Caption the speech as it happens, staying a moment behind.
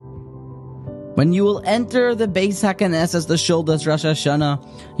When you will enter the Beis HaKnesses as the Shuldas Rosh Hashana,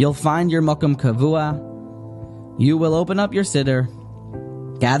 you'll find your Makom Kavua. You will open up your siddur,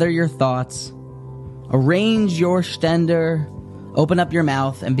 gather your thoughts, arrange your stender, open up your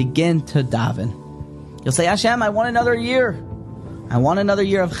mouth, and begin to daven. You'll say, Hashem, I want another year. I want another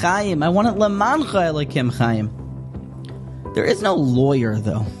year of Chaim. I want it Lamancha Elokim Chaim. There is no lawyer,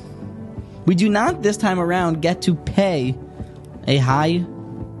 though. We do not this time around get to pay a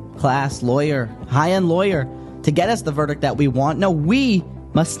high-class lawyer, high-end lawyer, to get us the verdict that we want. No, we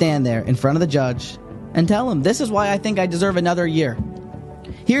must stand there in front of the judge and tell him, this is why I think I deserve another year.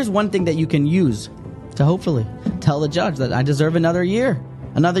 Here's one thing that you can use to hopefully tell the judge that I deserve another year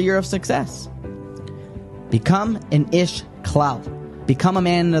of success. Become an ish klal. Become a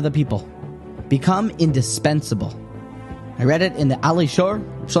man of the people. Become indispensable. I read it in the Ali Shor,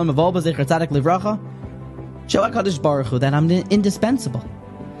 Shlomo Volba Zecher Tzadik Livracha, Show HaKadosh Baruch Hu, that I'm indispensable.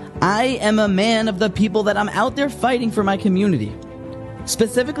 I am a man of the people, that I'm out there fighting for my community.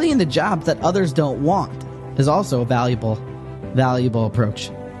 Specifically in the jobs that others don't want is also a valuable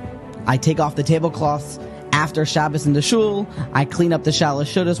approach. I take off the tablecloths after Shabbos in the shul. I clean up the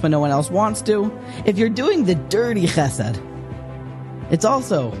shalosh shudas when no one else wants to. If you're doing the dirty chesed, it's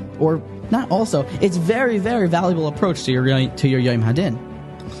also, or not also, it's very, very valuable approach to your Yom Hadin.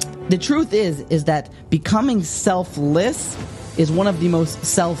 The truth is that becoming selfless is one of the most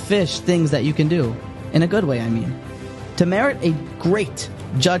selfish things that you can do. In a good way, I mean. To merit a great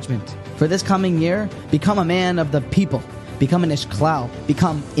judgment for this coming year, become a man of the people. Become an ish klal.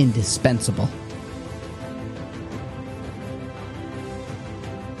 Become indispensable.